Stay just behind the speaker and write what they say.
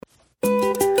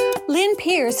Lynn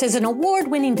Pierce is an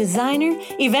award-winning designer,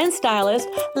 event stylist,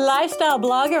 lifestyle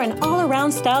blogger, and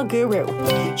all-around style guru.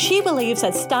 She believes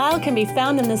that style can be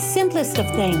found in the simplest of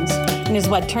things and is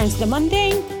what turns the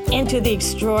mundane into the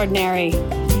extraordinary.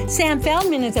 Sam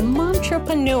Feldman is a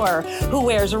momtrepreneur who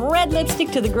wears red lipstick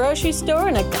to the grocery store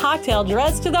and a cocktail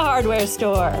dress to the hardware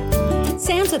store.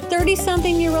 Sam's a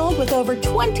 30-something-year-old with over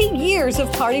 20 years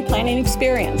of party planning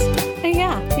experience. And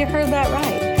yeah, you heard that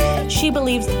right. She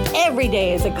believes every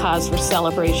day is a cause for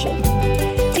celebration.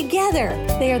 Together,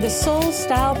 they are the Soul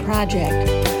Style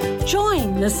Project.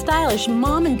 Join the stylish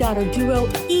mom and daughter duo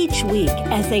each week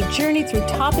as they journey through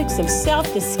topics of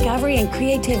self-discovery and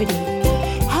creativity,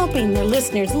 helping their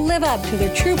listeners live up to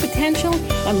their true potential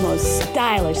and most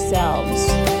stylish selves.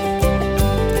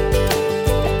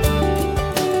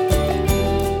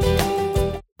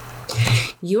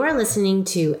 You are listening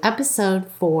to episode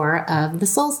 4 of the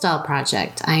Soul Style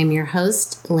Project. I am your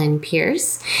host, Lynn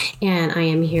Pierce, and I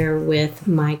am here with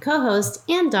my co-host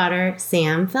and daughter,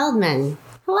 Sam Feldman.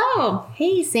 Hello.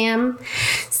 Hey, Sam.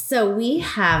 So we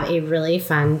have a really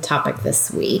fun topic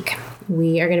this week.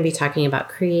 We are going to be talking about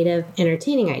creative,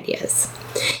 entertaining ideas.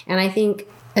 And I think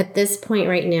at this point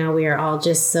right now, we are all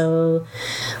just so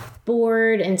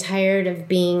bored and tired of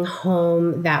being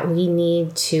home that we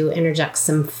need to interject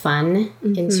some fun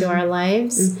into our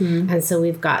lives. And so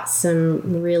we've got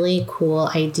some really cool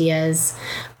ideas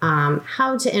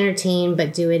how to entertain,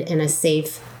 but do it in a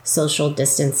safe social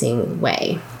distancing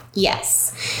way.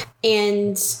 Yes.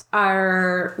 And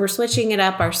we're switching it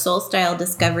up, our Soul Style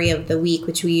Discovery of the Week,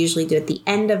 which we usually do at the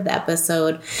end of the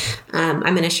episode. I'm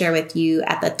going to share with you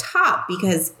at the top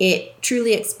because it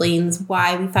truly explains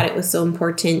why we thought it was so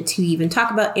important to even talk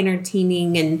about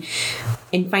entertaining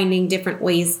and finding different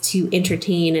ways to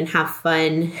entertain and have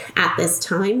fun at this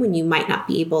time when you might not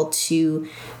be able to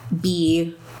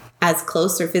be as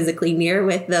close or physically near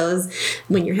with those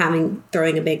when you're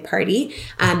throwing a big party.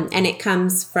 And it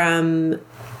comes from,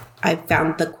 I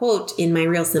found the quote in my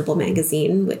Real Simple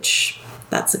magazine, which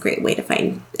that's a great way to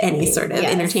find any sort of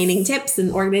entertaining tips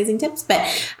and organizing tips. But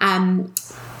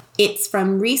it's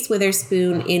from Reese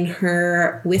Witherspoon in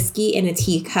her Whiskey in a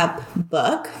Teacup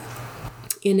book.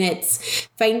 And it's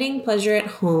finding pleasure at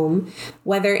home,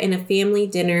 whether in a family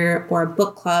dinner or a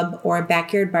book club or a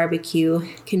backyard barbecue,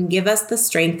 can give us the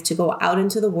strength to go out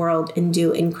into the world and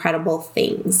do incredible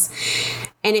things.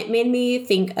 And it made me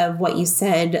think of what you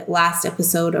said last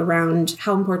episode around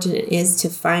how important it is to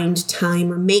find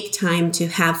time or make time to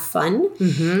have fun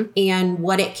and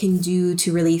what it can do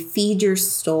to really feed your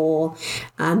soul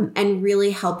and really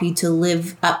help you to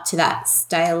live up to that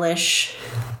stylish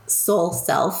soul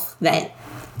self that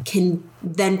can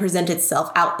then present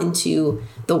itself out into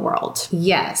the world.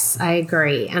 Yes, I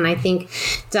agree. And I think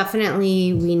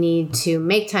definitely we need to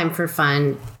make time for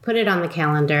fun, put it on the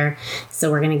calendar.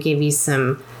 So we're going to give you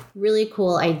some really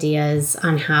cool ideas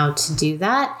on how to do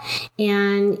that.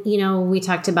 And, you know, we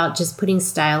talked about just putting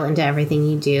style into everything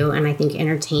you do. And I think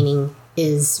entertaining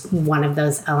is one of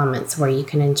those elements where you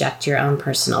can inject your own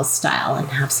personal style and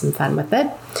have some fun with it.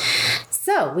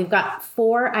 So we've got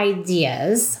 4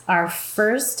 ideas. Our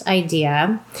first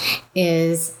idea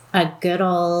is a good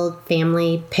old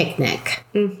family picnic.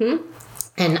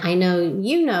 And I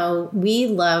know, we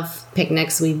love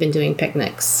picnics. We've been doing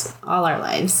picnics all our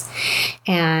lives.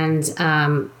 And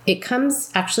it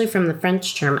comes actually from the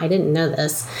French term. I didn't know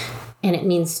this. And it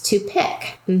means to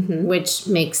pick, which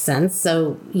makes sense.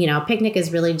 So, you know, a picnic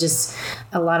is really just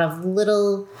a lot of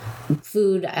little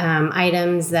food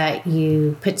items that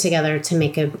you put together to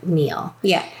make a meal.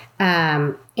 Yeah.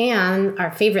 And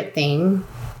our favorite thing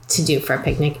to do for a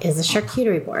picnic is a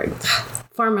charcuterie board,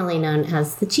 formerly known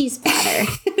as the cheese platter.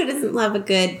 Who doesn't love a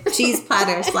good cheese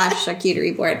platter /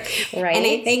 charcuterie board? Right. And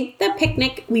I think the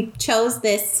picnic, we chose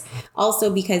this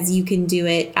also because you can do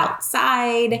it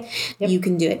outside. Yep. You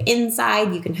can do it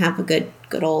inside. You can have a good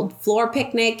old floor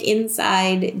picnic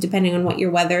inside, depending on what your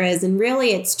weather is. And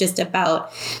really, it's just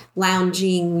about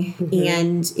lounging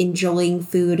and enjoying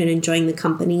food and enjoying the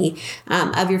company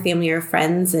of your family or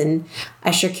friends. And a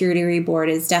charcuterie board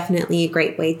is definitely a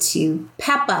great way to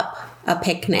pep up a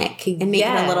picnic and make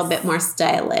it a little bit more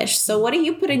stylish. So what do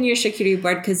you put in your charcuterie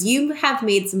board? Because you have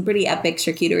made some pretty epic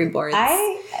charcuterie boards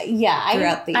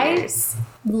throughout the years.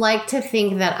 I like to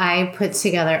think that I put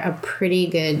together a pretty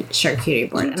good charcuterie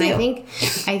board. And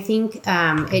I think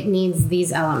it needs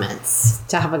these elements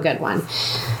to have a good one.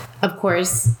 of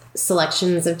course,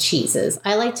 selections of cheeses.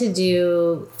 I like to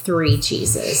do 3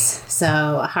 cheeses.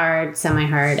 So a hard,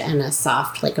 semi-hard, and a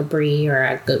soft, like a brie or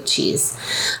a goat cheese.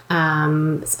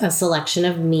 A selection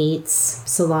of meats,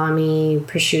 salami,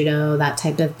 prosciutto, that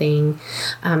type of thing.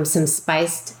 Some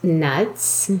spiced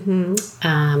nuts.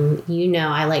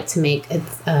 I like to make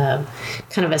a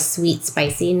kind of a sweet,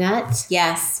 spicy nut.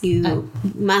 Yes, you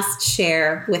must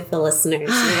share with the listeners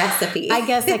the recipe. I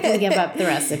guess I can give up the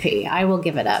recipe. I will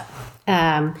give it up.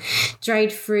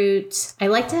 Dried fruit. I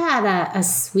like to add a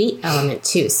sweet element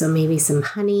too. So maybe some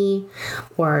honey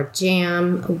or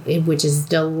jam, which is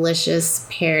delicious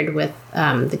paired with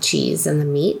the cheese and the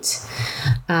meat.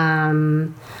 I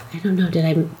don't know.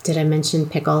 Did I mention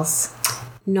pickles?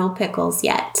 No pickles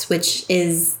yet, which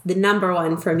is the number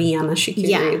one for me on the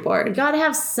charcuterie board. You gotta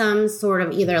have some sort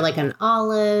of either like an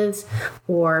olive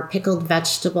or pickled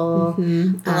vegetable.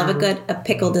 I love a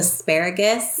pickled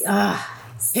asparagus.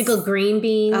 Pickled green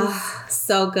beans.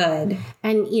 So good.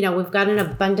 And, we've got an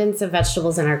abundance of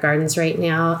vegetables in our gardens right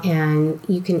now, and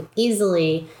you can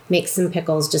easily make some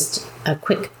pickles, just a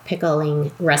quick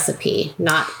pickling recipe,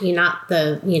 not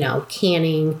the,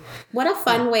 canning. What a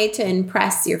fun way to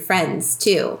impress your friends,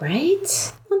 too.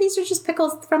 Right? Well, these are just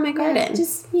pickles from my garden. Yeah,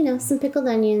 just, some pickled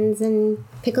onions and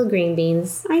pickled green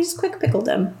beans. I just quick pickled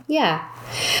them. Yeah.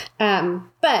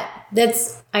 But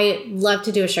I love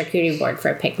to do a charcuterie board for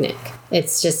a picnic. It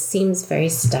just seems very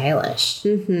stylish.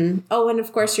 Oh, and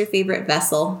of course, your favorite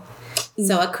vessel.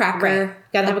 So a cracker.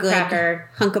 Right. Gotta have a cracker.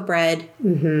 Hunk of bread.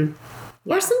 Yeah.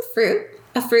 Or some fruit.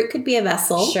 A fruit could be a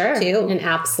vessel, sure, too.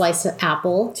 An slice of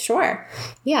apple. Sure.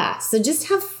 Yeah, so just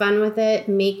have fun with it.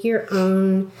 Make your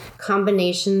own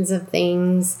combinations of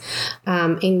things,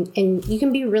 and you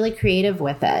can be really creative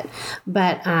with it.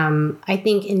 But I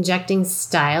think injecting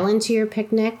style into your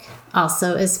picnic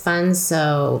also is fun.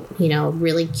 So,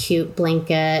 really cute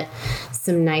blanket,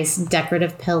 some nice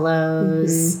decorative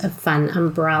pillows, a fun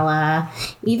umbrella.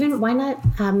 Even, why not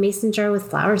a mason jar with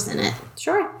flowers in it?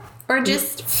 Sure. Or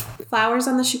just flowers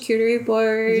on the charcuterie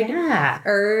board. Yeah.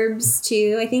 Herbs,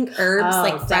 too. I think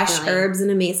herbs, fresh herbs in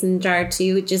a mason jar,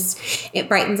 too. It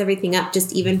brightens everything up,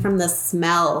 just even from the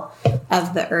smell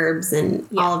of the herbs and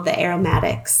all of the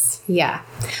aromatics. Yeah.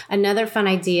 Another fun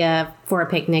idea for a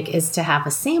picnic is to have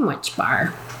a sandwich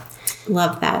bar.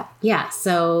 Love that. Yeah.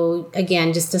 So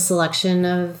again, just a selection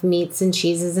of meats and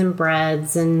cheeses and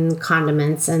breads and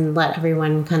condiments, and let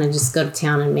everyone kind of just go to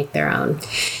town and make their own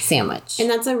sandwich. And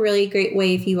that's a really great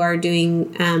way if you are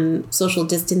doing social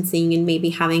distancing and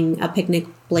maybe having a picnic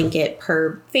blanket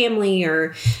per family,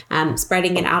 or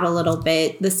spreading it out a little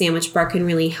bit. The sandwich bar can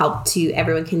really help to,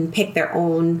 everyone can pick their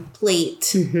own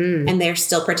plate, and they're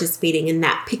still participating in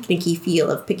that picnicky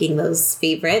feel of picking those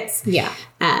favorites. Yeah.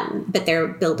 But they're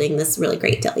building this really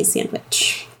great deli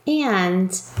sandwich.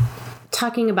 And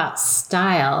talking about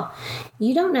style,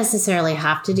 you don't necessarily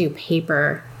have to do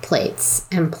paper plates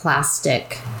and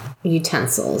plastic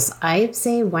utensils. I'd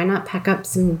say, why not pack up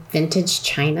some vintage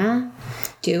china?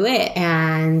 Do it.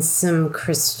 And some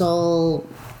crystal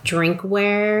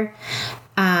drinkware.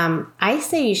 I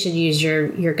say you should use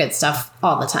your good stuff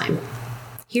all the time.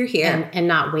 Hear, hear. And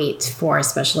not wait for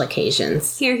special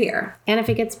occasions. Hear, hear. And if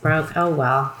it gets broke, oh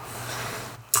well.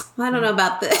 I don't know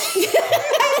about the vintage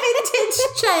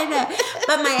china,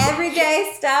 but my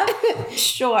everyday stuff,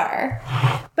 sure.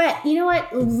 But you know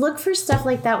what? Look for stuff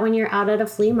like that when you're out at a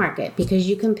flea market, because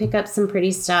you can pick up some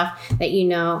pretty stuff that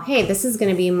hey, this is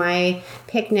going to be my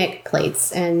picnic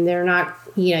plates, and they're not,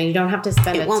 you don't have to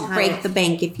spend It won't break the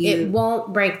bank if you... It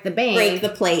won't break the bank. Break the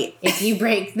plate. If you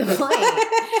break the plate.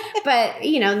 But,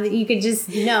 you could just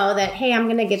know that, hey, I'm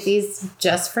going to get these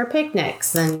just for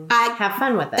picnics and have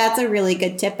fun with it. That's a really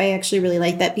good tip. I actually really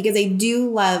like that, because I do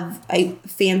love a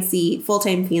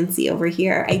full-time fancy over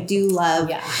here. I do love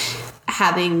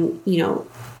having,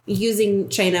 using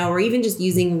china, or even just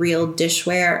using real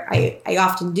dishware. I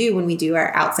often do when we do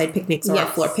our outside picnics, or our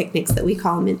floor picnics that we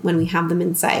call them when we have them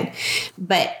inside.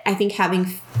 But I think having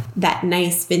that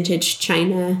nice vintage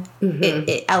china,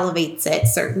 it elevates it,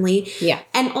 certainly. Yeah.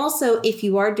 And also, if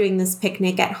you are doing this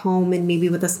picnic at home and maybe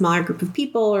with a smaller group of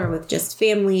people or with just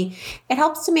family, it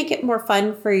helps to make it more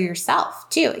fun for yourself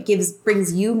too. It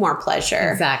brings you more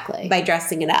pleasure. Exactly. By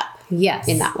dressing it up. Yes.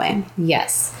 In that way.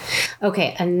 Yes.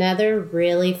 Okay. Another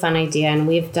really fun idea, and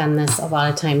we've done this a lot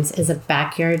of times, is a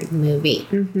backyard movie.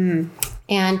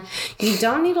 And you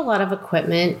don't need a lot of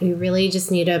equipment. You really just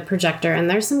need a projector. And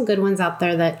there's some good ones out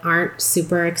there that aren't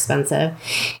super expensive.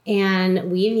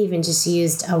 And we've even just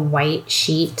used a white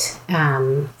sheet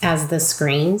as the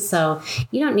screen. So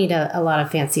you don't need a lot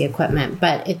of fancy equipment,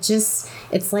 but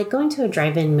it's like going to a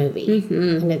drive-in movie.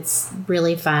 And it's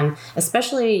really fun,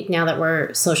 especially now that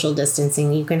we're social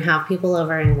distancing. You can have people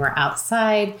over and we're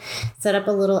outside, set up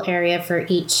a little area for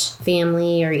each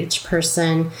family or each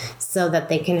person so that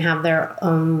they can have their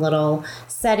own little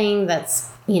setting that's,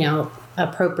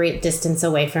 appropriate distance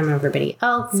away from everybody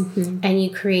else. And you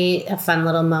create a fun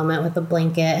little moment with a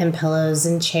blanket and pillows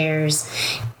and chairs,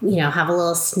 have a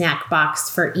little snack box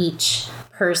for each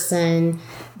person.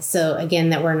 So again,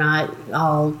 that we're not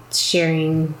all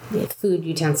sharing food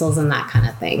utensils and that kind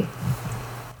of thing.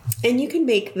 And you can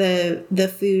make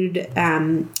the food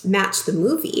match the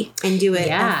movie and do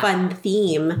a fun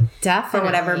theme for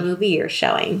whatever movie you're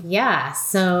showing. Yeah.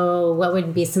 So what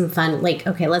would be some fun, like,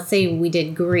 okay, let's say we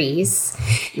did Grease.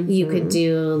 You could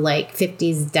do like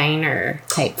 50s diner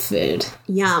type food.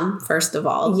 Yum, first of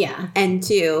all. Yeah. And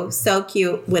two, so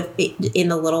cute with in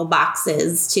the little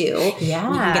boxes too. Yeah.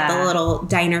 You can get the little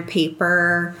diner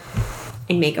paper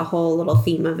and make a whole little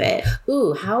theme of it.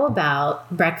 Ooh, how about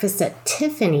breakfast at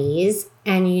Tiffany's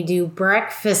and you do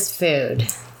breakfast food?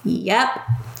 Yep.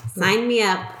 Sign me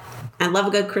up. I love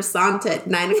a good croissant at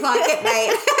 9 o'clock at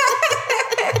night.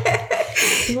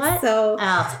 What so,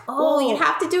 else? Well, you'd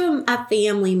have to do a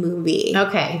family movie.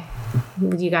 Okay.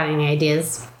 You got any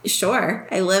ideas? Sure.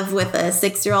 I live with a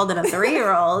 6-year-old and a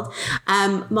 3-year-old.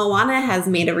 Moana has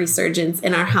made a resurgence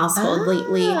in our household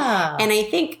lately. And I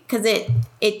think because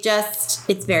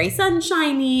it's very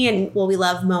sunshiny and we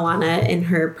love Moana and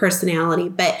her personality,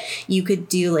 but you could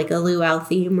do like a luau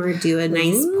theme or do a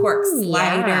nice pork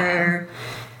slider.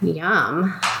 Yeah.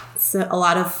 Yum. So a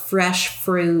lot of fresh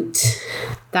fruit.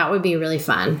 That would be really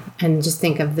fun. And just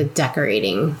think of the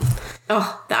decorating.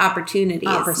 Oh, the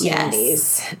opportunities.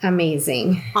 Yes.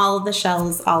 Amazing. All of the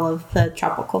shells, all of the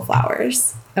tropical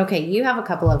flowers. Okay, you have a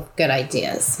couple of good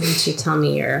ideas. Why don't you tell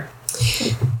me your...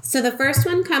 So the first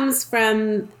one comes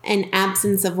from an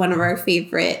absence of one of our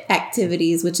favorite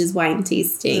activities, which is wine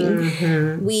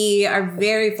tasting. We are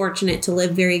very fortunate to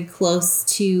live very close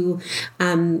to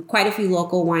quite a few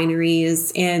local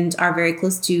wineries and are very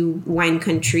close to wine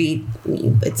country.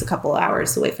 It's a couple of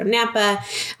hours away from Napa.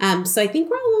 So I think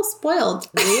we're a little spoiled.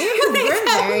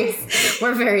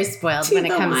 We're very spoiled when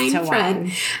it comes to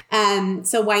wine.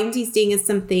 So wine tasting is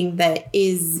something that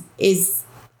is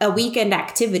a weekend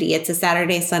activity. It's a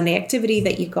Saturday, Sunday activity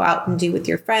that you go out and do with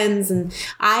your friends. And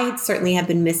I certainly have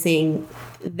been missing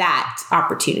that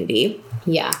opportunity.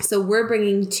 Yeah. So we're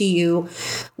bringing to you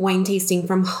wine tasting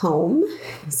from home.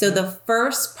 So the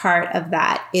first part of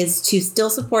that is to still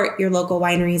support your local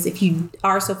wineries if you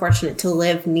are so fortunate to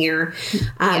live near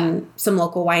some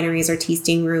local wineries or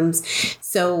tasting rooms.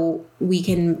 So we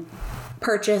can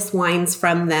purchase wines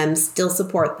from them, still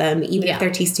support them, even if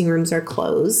their tasting rooms are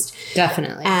closed.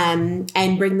 Definitely.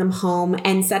 And bring them home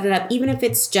and set it up, even if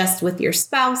it's just with your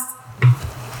spouse.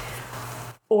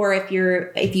 Or if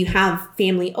you have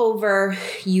family over,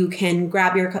 you can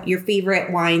grab your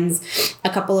favorite wines, a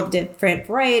couple of different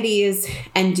varieties,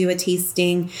 and do a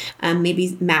tasting.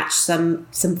 Maybe match some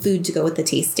food to go with the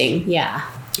tasting. Yeah.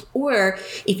 Or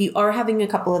if you are having a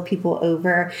couple of people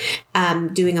over,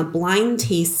 doing a blind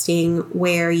tasting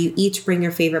where you each bring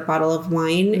your favorite bottle of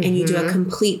wine and you do a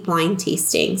complete blind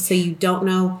tasting. So you don't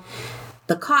know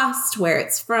the cost, where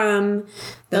it's from,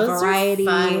 the variety.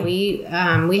 Are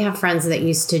fun. We have friends that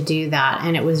used to do that,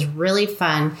 and it was really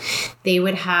fun. They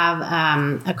would have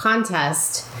a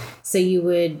contest. So you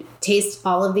would taste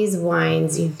all of these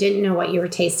wines. You didn't know what you were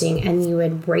tasting, and you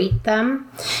would rate them.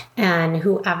 And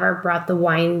whoever brought the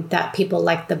wine that people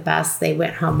liked the best, they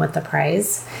went home with the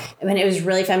prize. And it was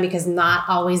really fun because not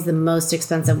always the most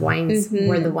expensive wines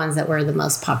were the ones that were the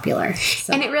most popular.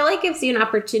 So. And it really gives you an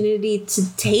opportunity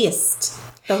to taste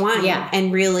the wine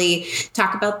and really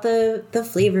talk about the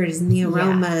flavors and the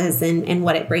aromas and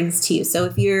what it brings to you. So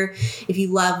if you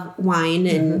love wine,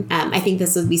 and I think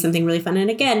this would be something really fun.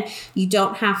 And again, you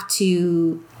don't have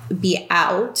to be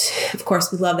out. Of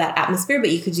course, we love that atmosphere, but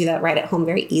you could do that right at home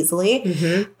very easily.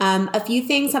 A few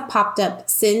things have popped up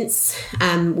since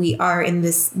we are in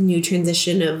this new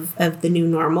transition of the new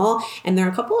normal. And there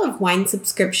are a couple of wine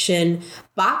subscription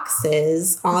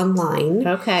boxes online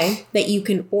that you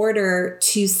can order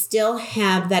to still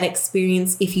have that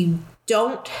experience if you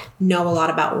don't know a lot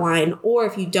about wine, or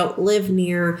if you don't live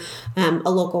near a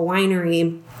local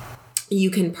winery. You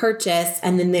can purchase,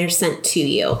 and then they're sent to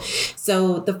you.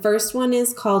 So the first one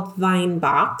is called Vine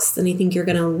Box, and I think you're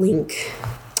going to link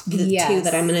the two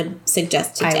that I'm going to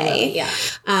suggest today.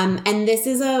 And this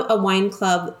is a wine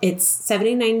club. It's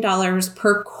 $79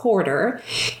 per quarter,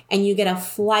 and you get a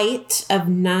flight of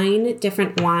 9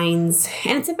 different wines,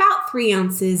 and it's about 3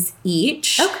 ounces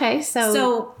each. Okay,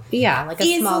 so yeah, like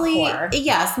a small pour.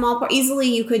 Yeah, a small pour. Easily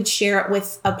you could share it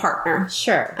with a partner.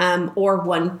 Sure. Or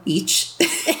one each.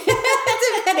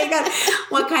 Depending on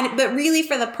what kind of, but really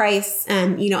for the price,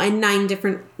 and 9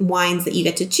 different wines that you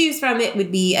get to choose from, it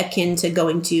would be akin to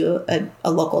going to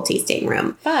a local tasting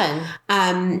room. Fun.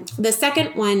 The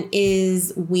second one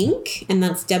is Winc, and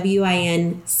that's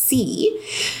W-I-N-C.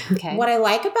 Okay. What I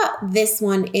like about this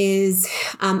one is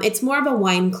it's more of a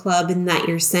wine club in that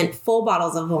you're sent full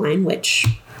bottles of wine, which...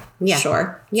 Yeah.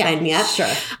 Sure. Yeah. Sign me up. Sure.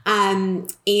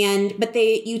 But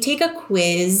you take a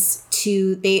quiz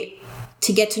to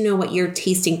get to know what your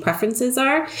tasting preferences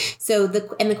are. So the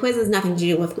quiz has nothing to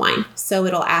do with wine. So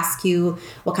it'll ask you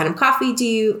what kind of coffee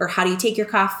how do you take your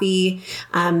coffee?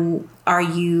 Do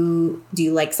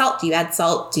you like salt? Do you add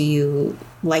salt? Do you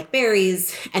like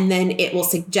berries? And then it will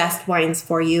suggest wines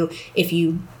for you. If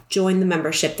you join the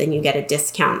membership, then you get a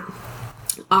discount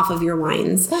off of your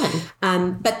wines.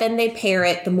 Fun. But then they pair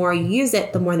it. The more you use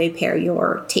it, the more they pair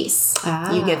your tastes.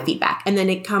 You give feedback. And then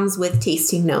it comes with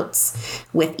tasting notes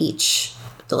with each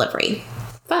delivery.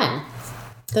 Fun.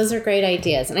 Those are great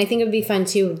ideas. And I think it would be fun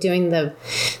too, doing the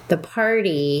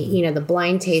party, the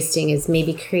blind tasting, is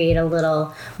maybe create a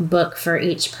little book for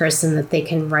each person that they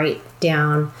can write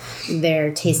down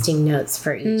their tasting notes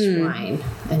for each wine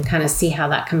and kind of see how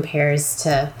that compares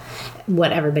to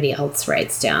what everybody else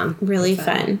writes down. Really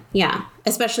fun. Yeah.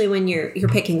 Especially when you're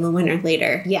picking the winner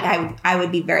later. Yeah. I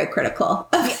would be very critical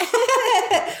of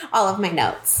all of my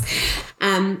notes.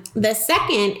 The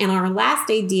second and our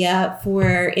last idea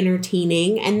for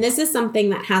entertaining, and this is something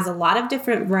that has a lot of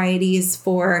different varieties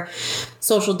for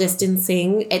social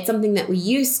distancing. It's something that we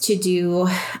used to do,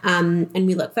 and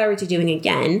we look forward to doing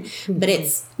again, but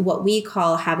it's what we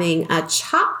call having a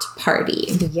chopped party.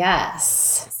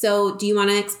 Yes. So do you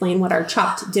want to explain what our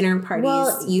chopped dinner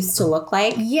parties used to look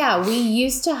like? Yeah, we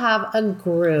used to have a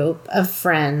group of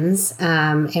friends,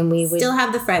 and we would still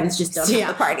have the friends, just don't have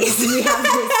the parties. We still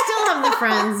have the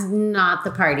friends, not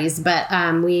the parties, but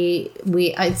we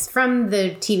it's from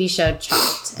the TV show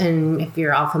Chopped, and if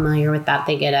you're all familiar with that,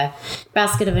 they get a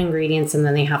basket of ingredients and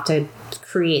then they have to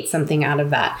create something out of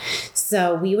that.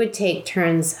 So we would take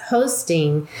turns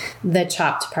hosting the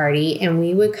Chopped party, and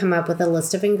we would come up with a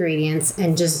list of ingredients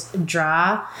and just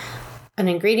draw an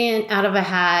ingredient out of a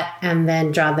hat and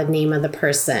then draw the name of the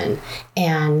person,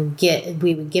 and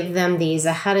we would give them these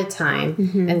ahead of time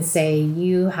and say,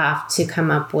 you have to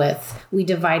come up with, we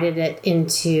divided it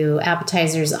into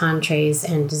appetizers, entrees,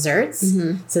 and desserts.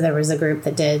 So there was a group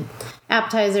that did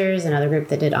appetizers, another group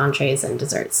that did entrees and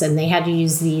desserts, and they had to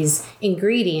use these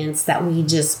ingredients that we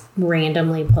just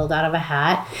randomly pulled out of a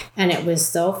hat, and it was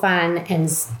so fun,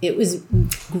 and it was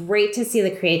great to see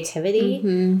the creativity,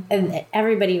 and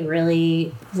everybody really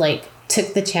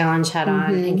took the challenge head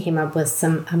on and came up with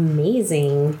some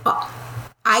amazing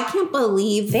I can't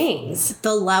believe things,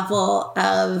 the level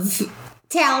of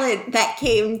talent that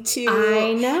came to,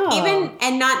 I know, even,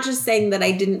 and not just saying that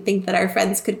I didn't think that our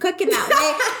friends could cook in that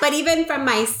way, but even from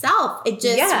myself, it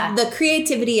just, the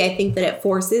creativity, I think that it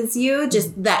forces you,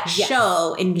 just that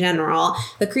show in general,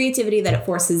 the creativity that it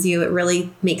forces you, it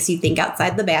really makes you think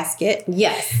outside the basket.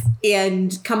 Yes.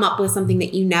 And come up with something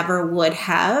that you never would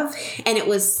have. And it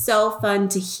was so fun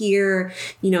to hear,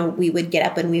 we would get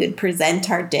up and we would present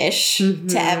our dish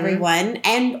to everyone.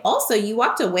 And also you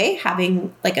walked away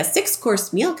having like a 6-course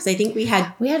meal, because I think we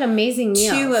had amazing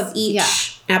meals. 2 of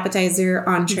each appetizer,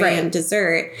 entree, and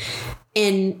dessert.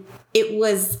 And it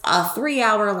was a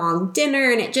 3-hour long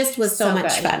dinner, and it just was so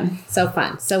much fun. So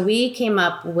fun. So we came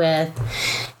up with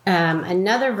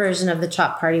another version of the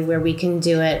Chopped party where we can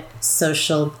do it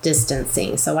social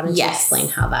distancing. So why don't you explain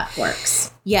how that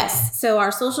works? Yes. So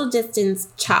our social distance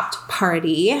Chopped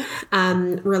party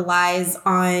relies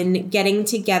on getting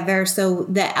together. So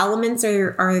the elements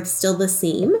are still the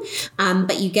same,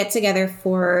 but you get together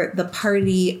for the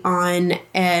party on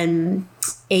an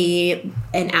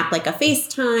app like a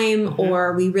FaceTime,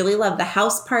 or we really love the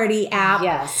House Party app.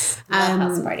 Yes. Love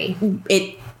House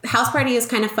Party. House Party is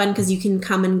kind of fun because you can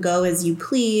come and go as you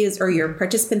please, or your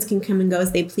participants can come and go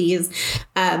as they please.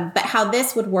 But how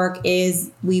this would work is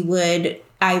we would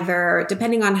either,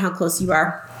 depending on how close you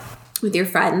are with your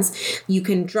friends, you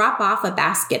can drop off a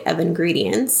basket of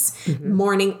ingredients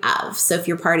morning of. So if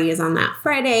your party is on that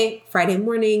Friday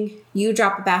morning, you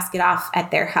drop a basket off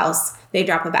at their house they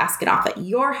drop a basket off at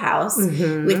your house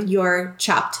with your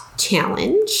Chopped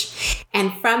challenge.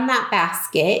 And from that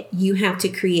basket, you have to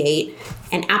create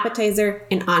an appetizer,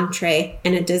 an entree,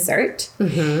 and a dessert.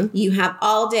 You have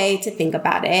all day to think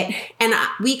about it. And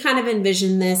we kind of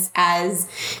envision this as,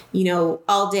 you know,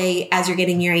 all day as you're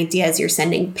getting your ideas, you're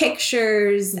sending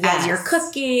pictures as you're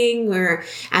cooking or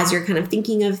as you're kind of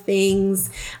thinking of things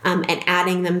and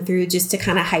adding them through just to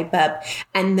kind of hype up.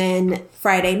 And then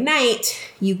Friday night,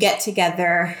 you get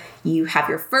together. You have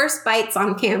your first bites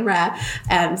on camera,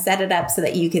 set it up so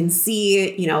that you can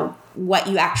see, you know, what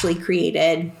you actually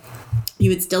created. You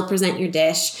would still present your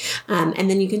dish. And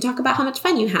then you can talk about how much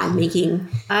fun you had making.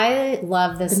 I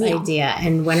love this idea.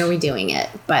 And when are we doing it,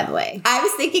 by the way? I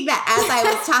was thinking that as I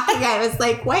was talking, I was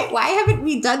like, why haven't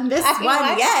we done this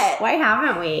one yet? Why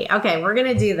haven't we? Okay, we're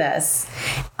going to do this.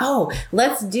 Oh,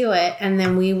 let's do it. And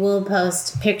then we will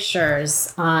post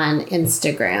pictures on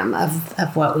Instagram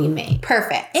of what we made.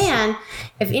 Perfect. And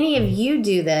if any of you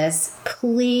do this,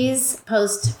 please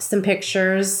post some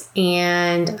pictures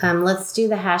and let's do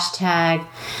the hashtag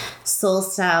Soul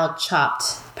Style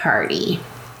Chopped Party.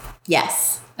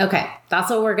 Yes. Okay. That's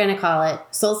what we're going to call it.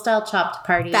 Soul Style Chopped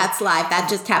Party. That's live. That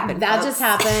just happened. That just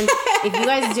happened. If you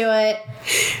guys do it,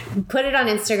 put it on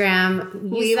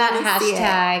Instagram, use that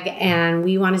hashtag, and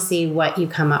we want to see what you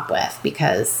come up with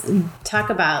because talk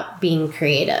about being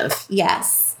creative.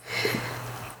 Yes.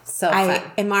 So I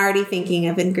am already thinking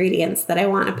of ingredients that I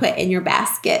want to put in your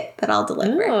basket that I'll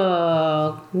deliver.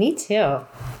 Oh, me too.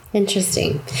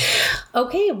 Interesting.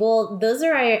 Okay, well, those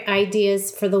are our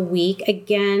ideas for the week.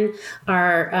 Again,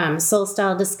 our Soul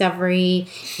Style Discovery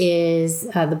is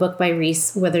the book by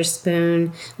Reese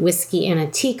Witherspoon, Whiskey in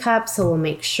a Teacup. So we'll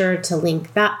make sure to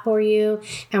link that for you.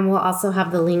 And we'll also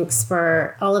have the links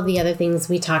for all of the other things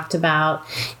we talked about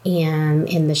and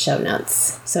in the show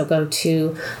notes. So go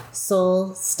to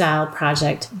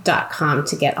soulstyleproject.com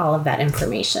to get all of that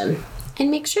information. And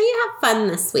make sure you have fun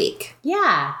this week.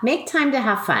 Yeah, make time to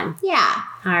have fun. Yeah.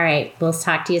 All right, we'll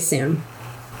talk to you soon.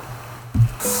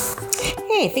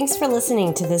 Hey, thanks for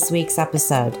listening to this week's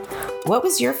episode. What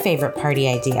was your favorite party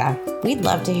idea? We'd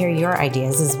love to hear your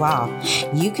ideas as well.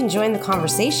 You can join the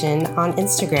conversation on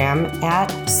Instagram at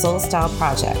Soul Style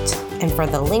Project. And for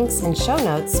the links and show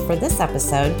notes for this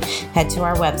episode, head to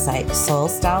our website,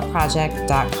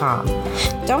 soulstyleproject.com.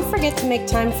 Don't forget to make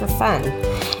time for fun.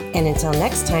 And until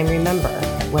next time, remember,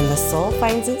 when the soul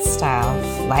finds its style,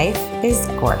 life is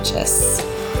gorgeous.